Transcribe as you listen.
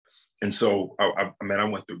And so, I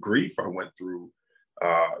went through grief. I went through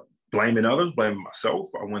blaming others, blaming myself.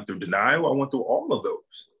 I went through denial. I went through all of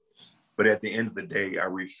those. But at the end of the day, I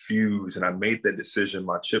refused, and I made that decision.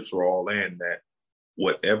 My chips were all in that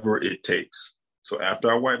whatever it takes. So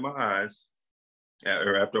after I wipe my eyes,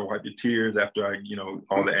 or after I wipe the tears, after I,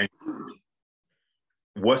 all the anger,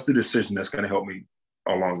 what's the decision that's going to help me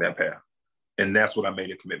along that path? And that's what I made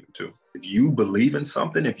a commitment to. If you believe in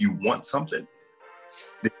something, if you want something,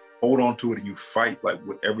 then hold on to it and you fight like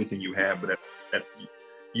with everything you have. But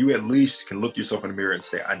you at least can look yourself in the mirror and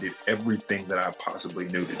say, I did everything that I possibly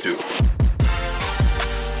knew to do.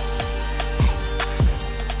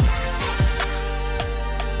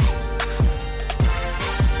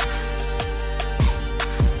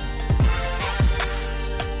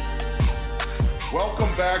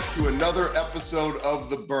 Welcome back to another episode of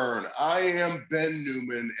The Burn. I am Ben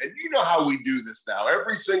Newman, and you know how we do this now.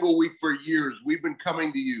 Every single week for years, we've been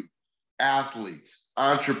coming to you, athletes,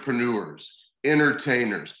 entrepreneurs,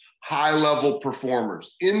 entertainers, high-level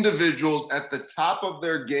performers, individuals at the top of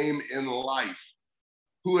their game in life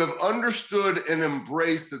who have understood and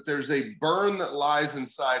embraced that there's a burn that lies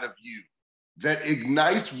inside of you that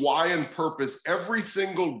ignites why and purpose every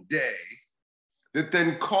single day, that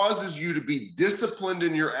then causes you to be disciplined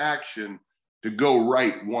in your action to go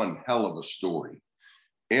write one hell of a story.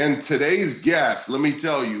 And today's guest, let me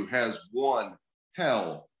tell you, has one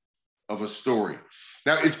hell of a story.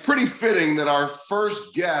 Now, it's pretty fitting that our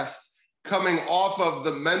first guest coming off of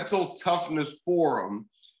the Mental Toughness Forum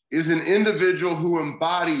is an individual who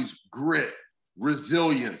embodies grit,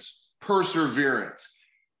 resilience, perseverance.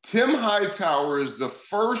 Tim Hightower is the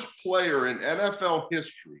first player in NFL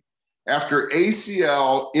history after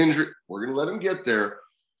ACL injury, we're going to let him get there,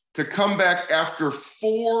 to come back after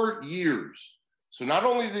 4 years. So not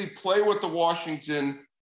only did he play with the Washington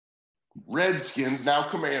Redskins, now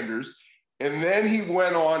Commanders, and then he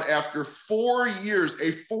went on after 4 years,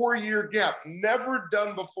 a 4-year gap, never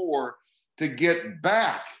done before, to get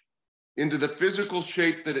back into the physical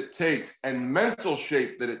shape that it takes and mental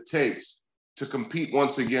shape that it takes to compete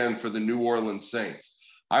once again for the New Orleans Saints.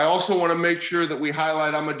 I also want to make sure that we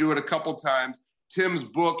highlight, I'm going to do it a couple times, Tim's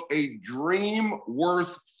book, A Dream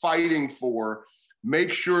Worth Fighting For.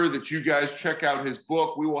 Make sure that you guys check out his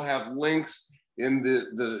book. We will have links in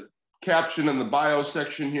the caption and the bio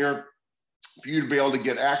section here for you to be able to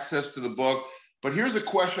get access to the book. But here's a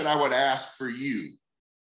question I would ask for you.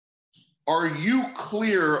 Are you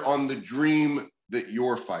clear on the dream that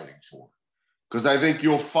you're fighting for? Because I think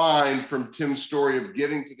you'll find from Tim's story of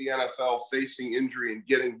getting to the NFL, facing injury, and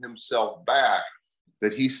getting himself back,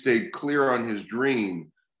 that he stayed clear on his dream,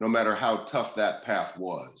 no matter how tough that path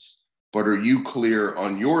was. But are you clear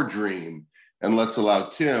on your dream? And let's allow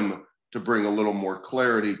Tim to bring a little more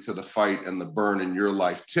clarity to the fight and the burn in your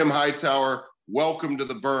life. Tim Hightower, welcome to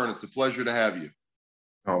The Burn. It's a pleasure to have you.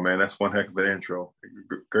 Oh man, that's one heck of an intro.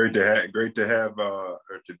 Great to have or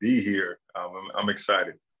to be here. I'm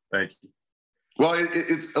excited. Thank you. Well,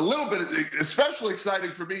 it's a little bit, especially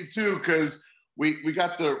exciting for me too, because we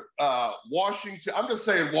got the Washington, I'm just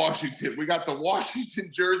saying Washington, we got the Washington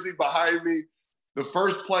jersey behind me. The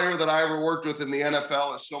first player that I ever worked with in the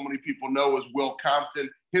NFL, as so many people know, was Will Compton.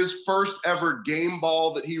 His first ever game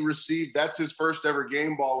ball that he received, that's his first ever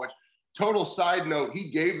game ball, which, total side note, he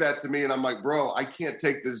gave that to me and I'm like, bro, I can't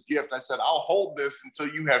take this gift. I said, I'll hold this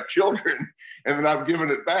until you have children, and then I'm giving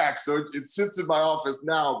it back. So it sits in my office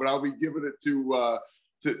now, but I'll be giving it to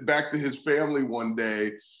back to his family one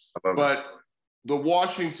day. But the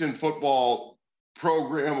Washington football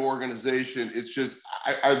program organization, it's just,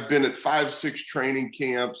 I've been at 5-6 training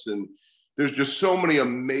camps, and there's just so many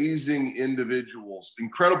amazing individuals,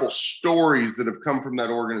 incredible stories that have come from that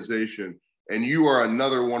organization. And you are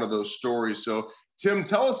another one of those stories. So, Tim,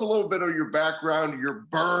 tell us a little bit of your background, your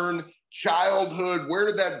burn, childhood. Where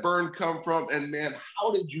did that burn come from? And, man,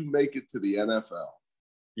 how did you make it to the NFL?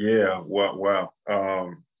 Yeah, wow.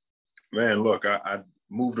 Man, look, I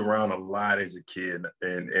moved around a lot as a kid,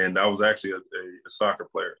 and I was actually a soccer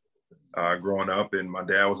player growing up, and my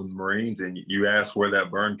dad was in the Marines. And you asked where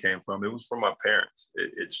that burn came from. It was from my parents.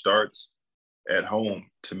 It starts at home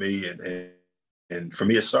to me, and for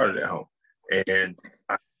me, it started at home. And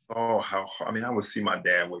I saw I would see my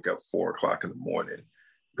dad wake up 4:00 in the morning,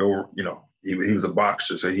 go, he was a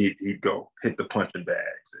boxer. So he'd go hit the punching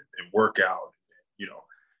bags and work out,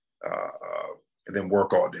 and then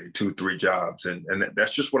work all day, 2-3 jobs. And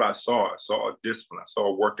that's just what I saw. I saw a discipline. I saw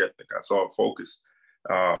a work ethic. I saw a focus.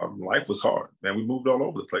 Life was hard, man. We moved all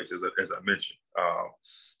over the place, as I mentioned.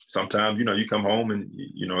 Sometimes, you come home and,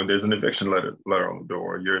 there's an eviction letter on the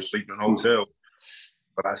door. You're sleeping in a hotel.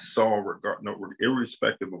 but I saw,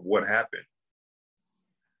 irrespective of what happened,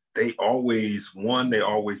 they always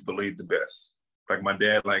believed the best. Like my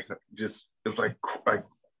dad, it was like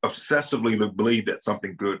obsessively believed that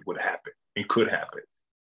something good would happen and could happen,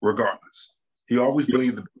 regardless. He always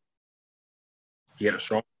believed he had a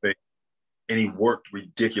strong faith, and he worked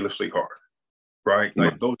ridiculously hard, right?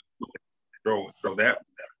 Like those throw that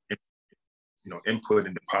input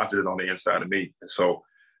and deposited on the inside of me. And so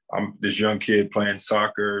I'm this young kid playing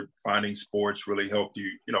soccer, finding sports really helped you.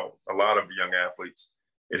 A lot of young athletes,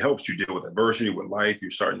 it helps you deal with adversity, with life.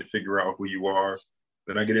 You're starting to figure out who you are.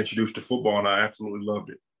 Then I get introduced to football, and I absolutely loved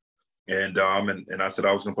it. And I said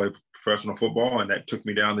I was going to play professional football, and that took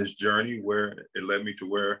me down this journey where it led me to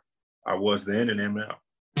where I was then and am now.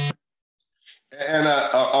 And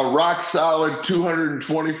a rock solid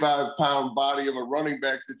 225-pound body of a running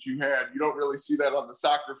back that you had, you don't really see that on the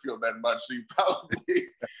soccer field that much. So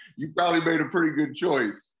you probably made a pretty good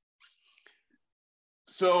choice.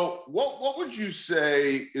 So what would you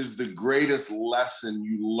say is the greatest lesson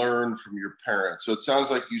you learned from your parents? So it sounds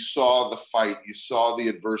like you saw the fight, you saw the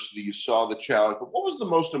adversity, you saw the challenge, but what was the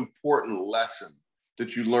most important lesson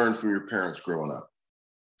that you learned from your parents growing up?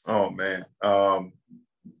 Oh, man.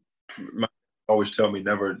 My always tell me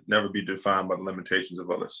never be defined by the limitations of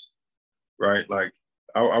others, right? Like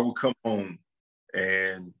I would come home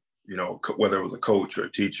and, whether it was a coach or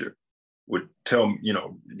a teacher would tell me,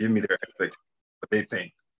 give me their expectations, what they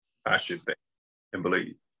think I should think and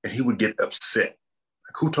believe. And he would get upset.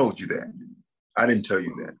 Like, who told you that? I didn't tell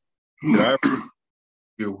you that. Did I ever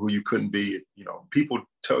who you couldn't be? People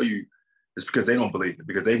tell you it's because they don't believe it,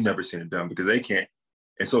 because they've never seen it done, because they can't.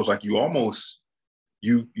 And so it's like you almost,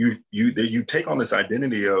 you take on this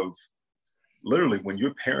identity of literally when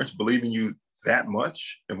your parents believe in you that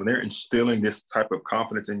much, and when they're instilling this type of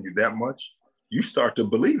confidence in you that much, you start to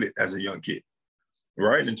believe it as a young kid,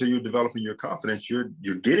 right? Until you're developing your confidence, you're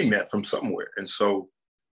getting that from somewhere. And so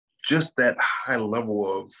just that high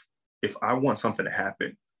level of, if I want something to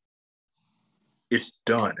happen, it's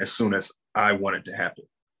done as soon as I want it to happen.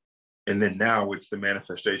 And then now it's the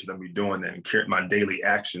manifestation of me doing that and my daily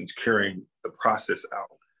actions, carrying the process out.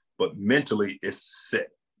 But mentally, it's set.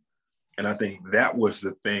 And I think that was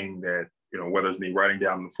the thing that, whether it's me writing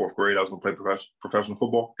down in the fourth grade, I was going to play professional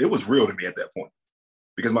football, it was real to me at that point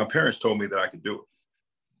because my parents told me that I could do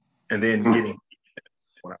it. And then when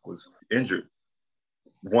I was injured,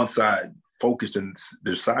 once I focused and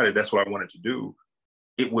decided that's what I wanted to do,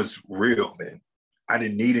 it was real then. I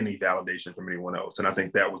didn't need any validation from anyone else. And I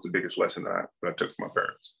think that was the biggest lesson that I took from my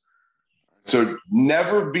parents. So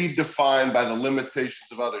never be defined by the limitations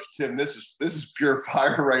of others. Tim, this is pure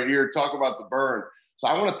fire right here. Talk about the burn. So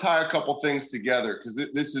I want to tie a couple things together because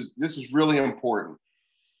this is really important.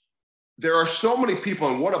 There are so many people,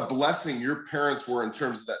 and what a blessing your parents were in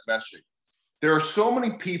terms of that messaging. There are so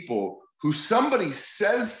many people who somebody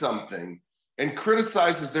says something and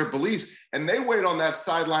criticizes their beliefs, and they wait on that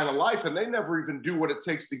sideline of life, and they never even do what it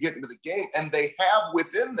takes to get into the game, and they have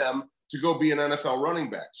within them to go be an NFL running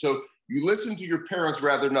back. So you listen to your parents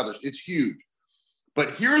rather than others. It's huge.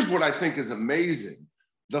 But here's what I think is amazing.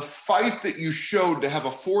 The fight that you showed to have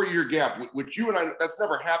a 4-year gap, which you and I, that's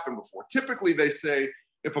never happened before. Typically, they say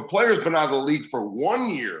if a player's been out of the league for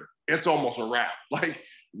 1 year, it's almost a wrap. Like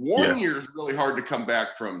 1 year is really hard to come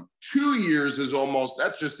back from. 2 years is almost,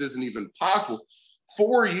 that just isn't even possible.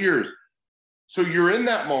 4 years. So you're in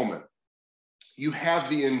that moment. You have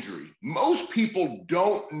the injury. Most people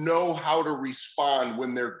don't know how to respond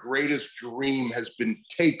when their greatest dream has been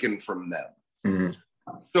taken from them. Mm-hmm.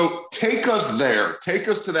 So take us there. Take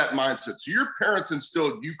us to that mindset. So your parents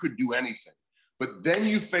instilled you could do anything, but then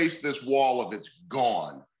you face this wall of it's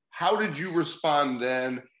gone. How did you respond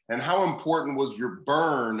then? And how important was your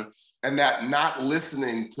burn and that not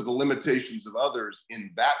listening to the limitations of others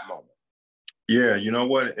in that moment? Yeah, you know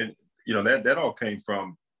what? And that all came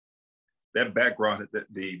from that background.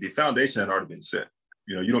 The foundation had already been set.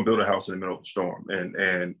 You don't build a house in the middle of a storm.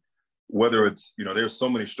 And whether it's, there's so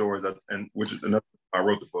many stories and which is another, I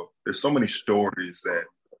wrote the book. There's so many stories that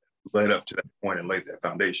led up to that point and laid that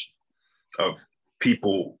foundation of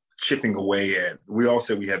people chipping away at. We all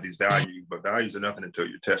say we have these values, but values are nothing until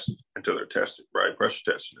they're tested, right? Pressure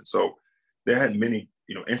tested. And so there had many,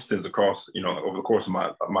 instances across, over the course of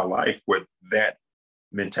my life where that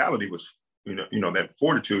mentality was, that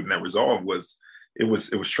fortitude and that resolve was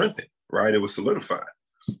strengthened, right? It was solidified.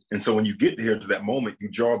 And so when you get here to that moment, you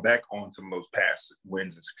draw back on some of those past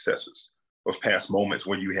wins and successes, those past moments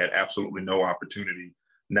where you had absolutely no opportunity,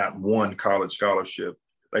 not one college scholarship.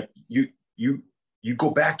 Like you go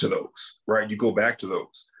back to those, right? You go back to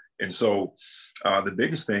those. And so the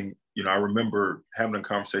biggest thing I remember having a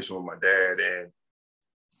conversation with my dad, and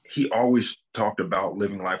he always talked about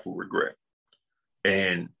living life with regret.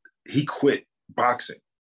 And he quit boxing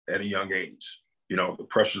at a young age, the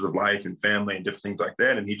pressures of life and family and different things like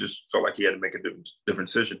that. And he just felt like he had to make a different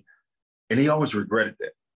decision. And he always regretted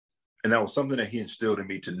that. And that was something that he instilled in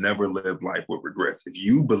me, to never live life with regrets. If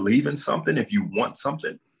you believe in something, if you want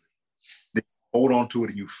something, then hold on to it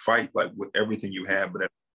and you fight like with everything you have. But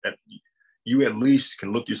you at least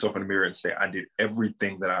can look yourself in the mirror and say, I did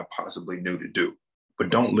everything that I possibly knew to do. But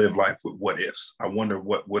don't live life with what ifs. I wonder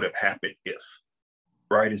what would have happened if,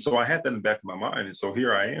 right? And so I had that in the back of my mind. And so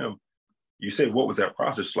here I am. You said, what was that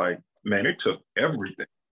process like? Man, it took everything.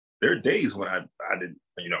 There are days when I did,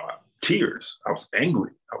 tears. I was angry.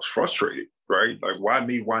 I was frustrated, right? Like, why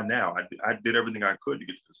me? Why now? I did everything I could to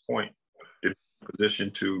get to this point, in a position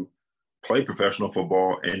to play professional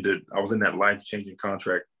football. And I was in that life-changing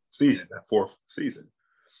contract season, that fourth season.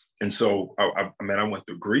 And so, I went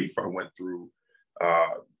through grief. I went through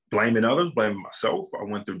blaming others, blaming myself. I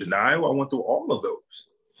went through denial. I went through all of those.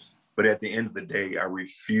 But at the end of the day, I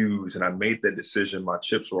refused, and I made that decision. My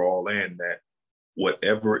chips were all in, that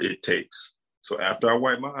whatever it takes. So after I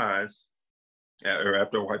wipe my eyes, or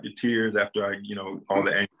after I wipe the tears, after I, all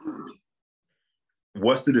the anger,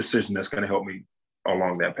 what's the decision that's going to help me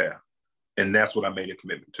along that path? And that's what I made a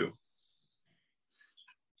commitment to.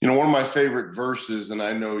 One of my favorite verses, and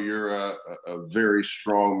I know you're a very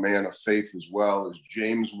strong man of faith as well, is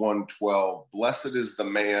James 1:12. Blessed is the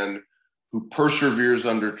man who perseveres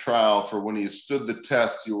under trial, for when he has stood the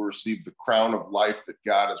test, he will receive the crown of life that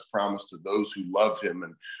God has promised to those who love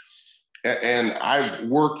him. And I've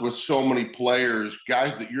worked with so many players,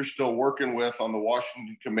 guys that you're still working with on the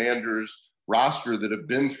Washington Commanders roster, that have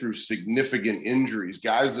been through significant injuries,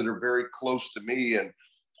 guys that are very close to me. And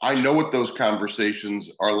I know what those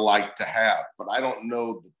conversations are like to have, but I don't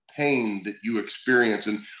know the pain that you experience.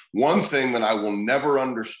 And one thing that I will never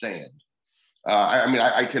understand,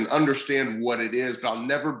 I can understand what it is, but I'll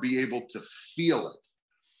never be able to feel it.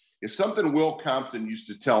 It's something Will Compton used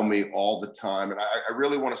to tell me all the time. And I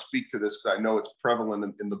really want to speak to this because I know it's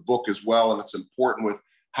prevalent in the book as well. And it's important with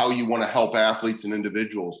how you want to help athletes and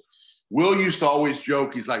individuals. Will used to always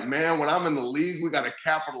joke. He's like, man, when I'm in the league, we got to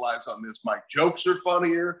capitalize on this. My jokes are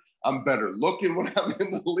funnier. I'm better looking when I'm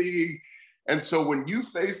in the league. And so when you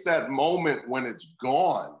face that moment when it's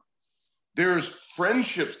gone, there's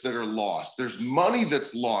friendships that are lost. There's money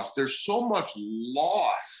that's lost. There's so much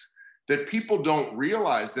loss that people don't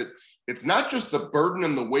realize, that it's not just the burden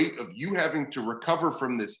and the weight of you having to recover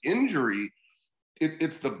from this injury.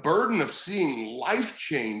 It's the burden of seeing life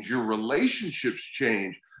change, your relationships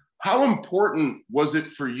change. How important was it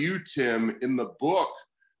for you, Tim, in the book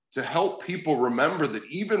to help people remember that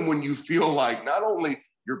even when you feel like not only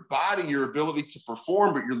your body, your ability to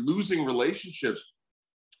perform, but you're losing relationships,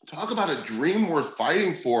 talk about a dream worth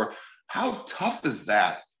fighting for. How tough is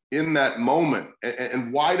that in that moment?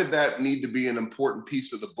 And why did that need to be an important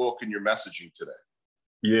piece of the book and your messaging today?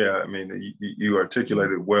 Yeah, you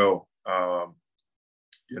articulated well.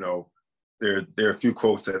 There are a few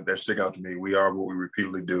quotes that stick out to me. We are what we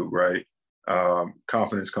repeatedly do, right?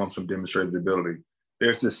 Confidence comes from demonstrated ability.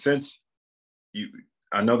 There's this sense,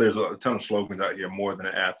 I know there's a ton of slogans out here, more than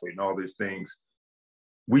an athlete and all these things.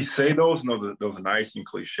 We say those are nice and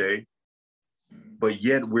cliche, but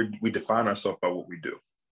yet we define ourselves by what we do.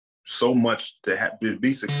 So much to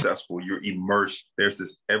be successful, you're immersed. There's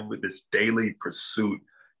this daily pursuit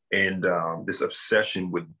and this obsession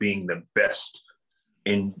with being the best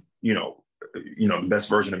in, the best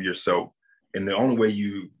version of yourself. And the only way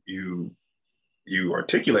you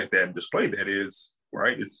articulate that and display that is,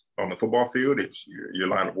 right, it's on the football field, it's your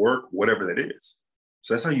line of work, whatever that is.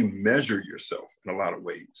 So that's how you measure yourself in a lot of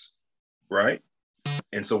ways, right?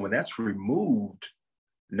 And so when that's removed,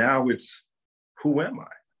 now it's, who am I?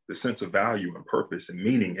 The sense of value and purpose and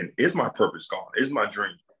meaning. And is my purpose gone? Is my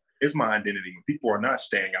dream? Is my identity? When people are not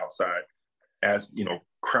standing outside as,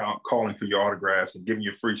 crowd calling for your autographs and giving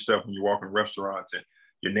you free stuff when you walk in restaurants and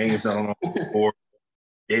your name's not on the board,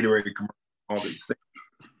 Gatorade commercial, all these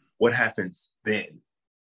things. What happens then,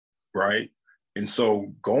 right? And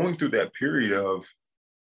so going through that period of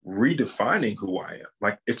redefining who I am,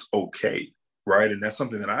 like, it's okay, right? And that's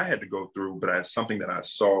something that I had to go through, but it's something that I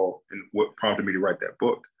saw and what prompted me to write that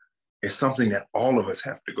book. It's something that all of us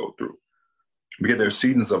have to go through, because there's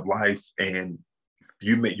seasons of life, and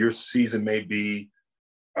your season may be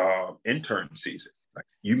intern season. Like,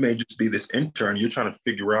 you may just be this intern. You're trying to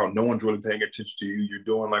figure out. No one's really paying attention to you. You're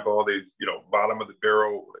doing like all these, bottom of the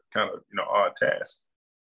barrel kind of, odd tasks.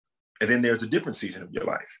 And then there's a different season of your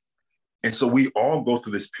life And so we all go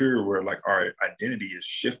through this period where like our identity is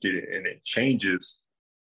shifted and it changes,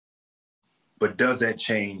 but does that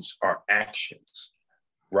change our actions?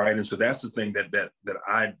 Right. And so that's the thing that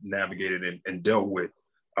I navigated and dealt with.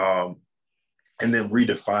 And then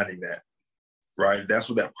redefining that. Right. That's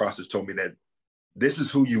what that process told me, that this is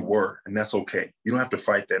who you were, and that's okay. You don't have to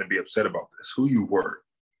fight that and be upset about this, who you were.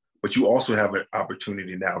 But you also have an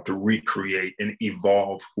opportunity now to recreate and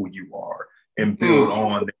evolve who you are and build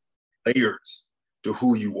on layers to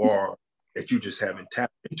who you are that you just haven't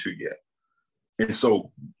tapped into yet. And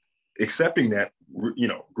so accepting that,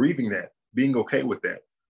 grieving that, being okay with that,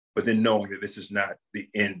 but then knowing that this is not the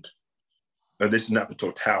end, or this is not the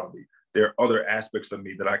totality. There are other aspects of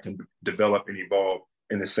me that I can develop and evolve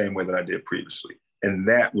in the same way that I did previously. And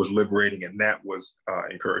that was liberating, and that was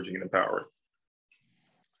encouraging and empowering.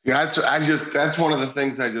 Yeah, that's one of the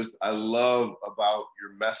things I love about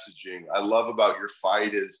your messaging. I love about your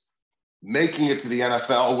fight is making it to the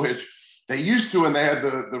NFL, which they used to when they had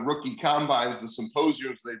the rookie combines, the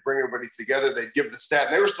symposiums. They'd bring everybody together. They'd give the stat.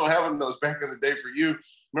 And they were still having those back in the day for you.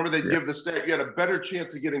 Remember, they'd give the stat. You had a better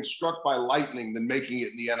chance of getting struck by lightning than making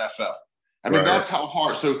it in the NFL. I mean, that's how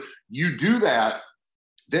hard. So you do that.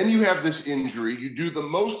 Then you have this injury. You do the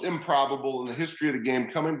most improbable in the history of the game,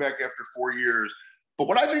 coming back after 4 years. But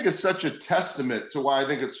what I think is such a testament to why I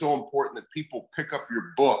think it's so important that people pick up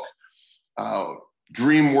your book,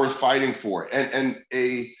 Dream Worth Fighting For, and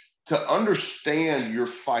to understand your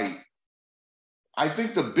fight. I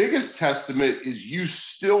think the biggest testament is you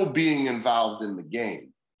still being involved in the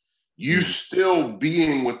game, you still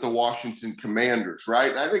being with the Washington Commanders, right?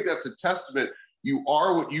 And I think that's a testament. You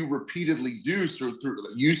are what you repeatedly do through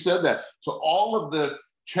you said that. So all of the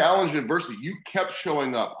challenge and adversity, you kept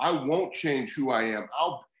showing up. I won't change who I am.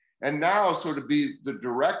 And now, so to be the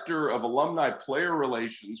director of alumni player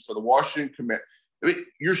relations for the Washington Commanders, I mean,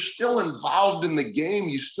 you're still involved in the game.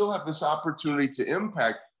 You still have this opportunity to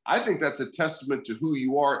impact. I think that's a testament to who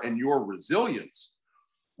you are and your resilience,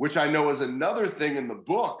 which I know is another thing in the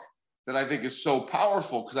book that I think is so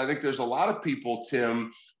powerful, because I think there's a lot of people,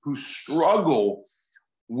 Tim, who struggle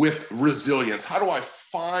with resilience. How do I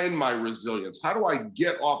find my resilience? How do I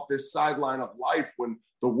get off this sideline of life when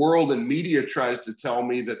the world and media tries to tell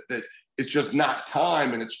me that it's just not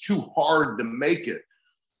time and it's too hard to make it?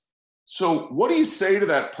 So what do you say to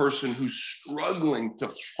that person who's struggling to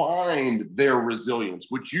find their resilience,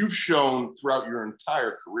 which you've shown throughout your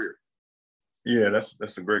entire career? Yeah,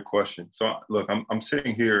 that's a great question. So look, I'm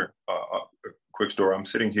sitting here, a quick story. I'm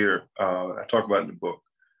sitting here, I talk about it in the book.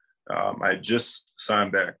 I just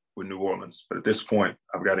signed back with New Orleans, but at this point,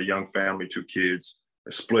 I've got a young family, 2 kids.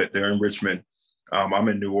 They're split. They're in Richmond. I'm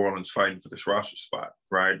in New Orleans fighting for this roster spot,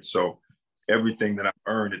 right? So everything that I've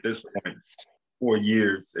earned at this point, 4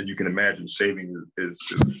 years, as you can imagine, saving is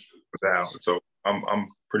down. So I'm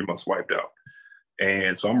pretty much wiped out.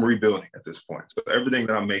 And so I'm rebuilding at this point. So everything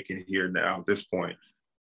that I'm making here now at this point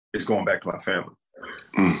is going back to my family.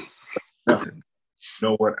 Nothing. You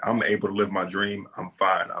know what? I'm able to live my dream. I'm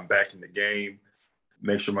fine. I'm back in the game.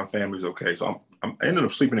 Make sure my family's okay. So I ended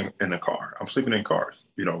up sleeping in a car. I'm sleeping in cars,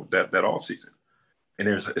 that off season. And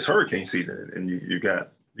it's hurricane season, and you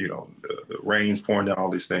got, the rain's pouring down, all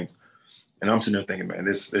these things. And I'm sitting there thinking, man,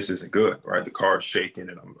 this isn't good, right? The car is shaking,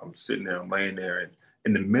 and I'm sitting there, I'm laying there, and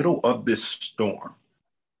in the middle of this storm,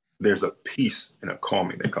 there's a peace and a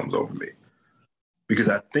calming that comes over me. Because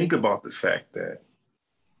I think about the fact that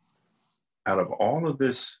out of all of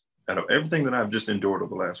this, out of everything that I've just endured over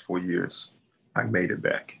the last 4 years, I made it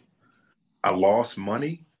back. I lost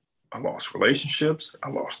money, I lost relationships, I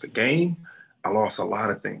lost the game, I lost a lot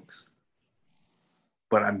of things.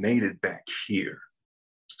 But I made it back here.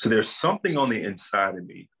 So there's something on the inside of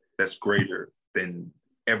me that's greater than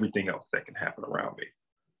everything else that can happen around me.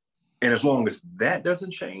 And as long as that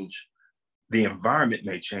doesn't change, the environment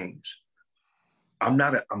may change. I'm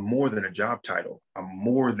more than a job title. I'm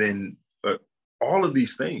more than all of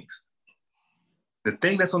these things. The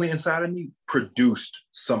thing that's on the inside of me produced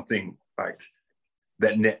something like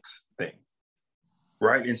that next thing,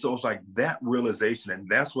 right? And so it's like that realization, and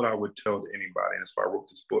that's what I would tell to anybody, and that's why I wrote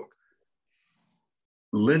this book.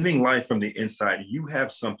 Living life from the inside, you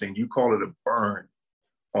have something, you call it a burn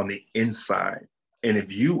on the inside. And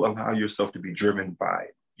if you allow yourself to be driven by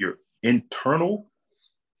your internal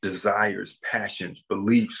desires, passions,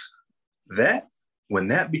 beliefs, when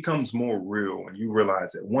that becomes more real, and you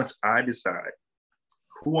realize that once I decide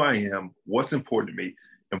who I am, what's important to me,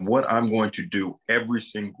 and what I'm going to do every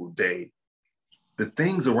single day, the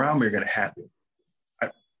things around me are going to happen.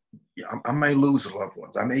 I may lose loved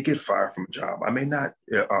ones. I may get fired from a job. I may not,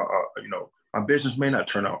 my business may not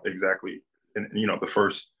turn out exactly in, the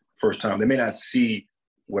first first time. They may not see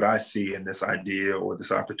what I see in this idea or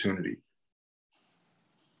this opportunity,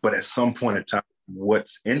 but at some point in time,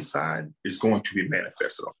 what's inside is going to be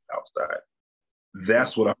manifested on the outside.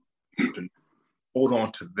 That's what I'm hold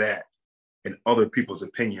on to that, and other people's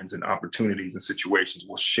opinions and opportunities and situations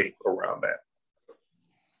will shape around that.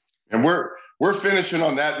 And we're finishing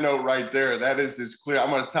on that note right there. That is clear. I'm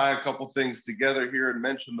going to tie a couple things together here and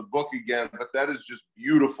mention the book again, but that is just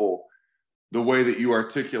beautiful the way that you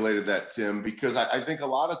articulated that, Tim, because I think a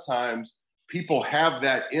lot of times people have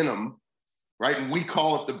that in them, right? And we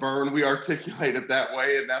call it the burn. We articulate it that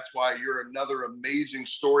way. And that's why you're another amazing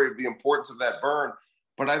story of the importance of that burn.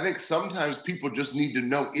 But I think sometimes people just need to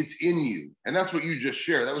know it's in you. And that's what you just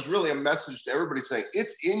shared. That was really a message to everybody saying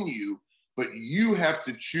it's in you, but you have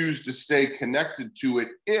to choose to stay connected to it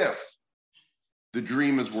if the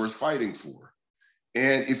dream is worth fighting for.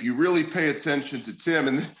 And if you really pay attention to Tim,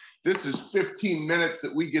 and this is 15 minutes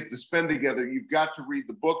that we get to spend together, you've got to read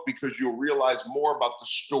the book because you'll realize more about the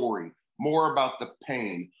story, more about the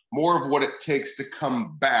pain, more of what it takes to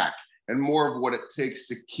come back, and more of what it takes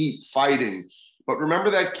to keep fighting. But remember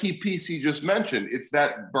that key piece he just mentioned. It's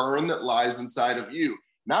that burn that lies inside of you.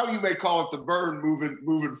 Now you may call it the burn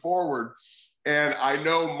moving forward. And I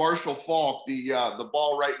know Marshall Falk, the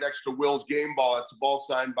ball right next to Will's game ball, that's a ball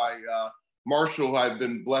signed by Marshall, who I've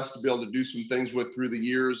been blessed to be able to do some things with through the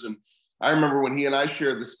years. And I remember when he and I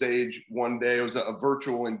shared the stage one day, it was a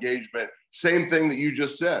virtual engagement. Same thing that you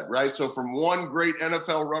just said, right? So from one great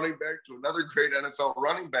NFL running back to another great NFL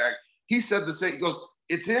running back, he said the same. He goes,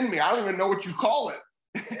 it's in me. I don't even know what you call it.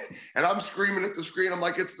 And I'm screaming at the screen. I'm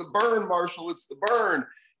like, it's the burn, Marshall. It's the burn.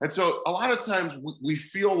 And so a lot of times we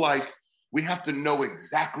feel like we have to know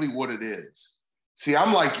exactly what it is. See,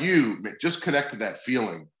 I'm like you, just connect to that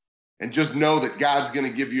feeling and just know that God's going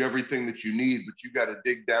to give you everything that you need, but you got to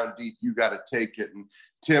dig down deep. You got to take it. And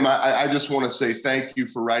Tim, I just want to say thank you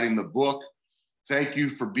for writing the book. Thank you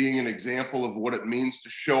for being an example of what it means to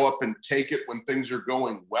show up and take it when things are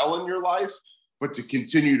going well in your life, but to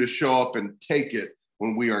continue to show up and take it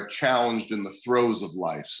when we are challenged in the throes of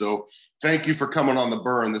life. So thank you for coming on The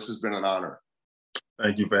Burn. This has been an honor.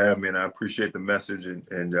 Thank you for having me, and I appreciate the message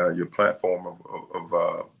and your platform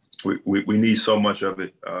of we need so much of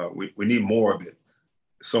it. We need more of it.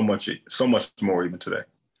 So much more even today.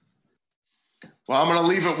 Well, I'm going to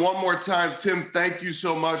leave it one more time. Tim, thank you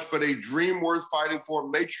so much. But a dream worth fighting for.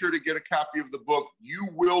 Make sure to get a copy of the book. You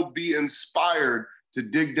will be inspired to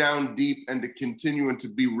dig down deep and to continue and to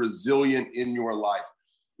be resilient in your life.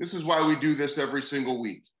 This is why we do this every single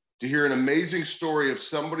week, to hear an amazing story of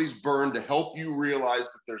somebody's burn to help you realize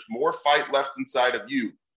that there's more fight left inside of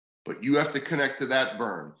you, but you have to connect to that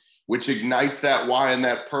burn, which ignites that why and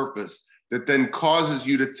that purpose that then causes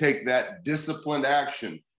you to take that disciplined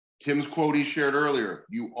action. Tim's quote he shared earlier,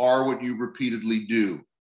 you are what you repeatedly do.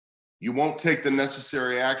 You won't take the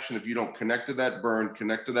necessary action if you don't connect to that burn,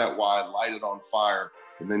 connect to that why, light it on fire,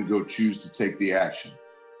 and then go choose to take the action.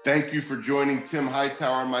 Thank you for joining Tim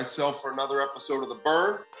Hightower and myself for another episode of The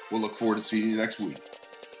Burn. We'll look forward to seeing you next week.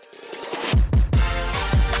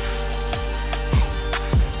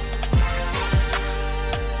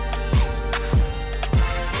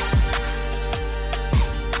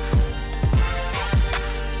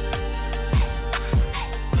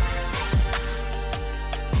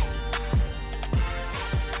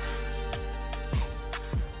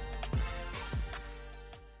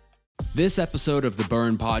 This episode of the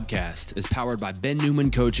Burn Podcast is powered by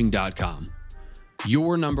BenNewmanCoaching.com,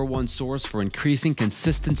 your number one source for increasing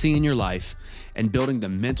consistency in your life and building the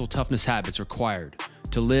mental toughness habits required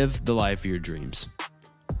to live the life of your dreams.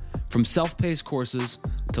 From self-paced courses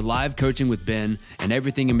to live coaching with Ben and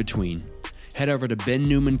everything in between, head over to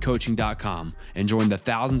BenNewmanCoaching.com and join the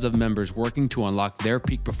thousands of members working to unlock their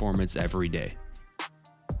peak performance every day.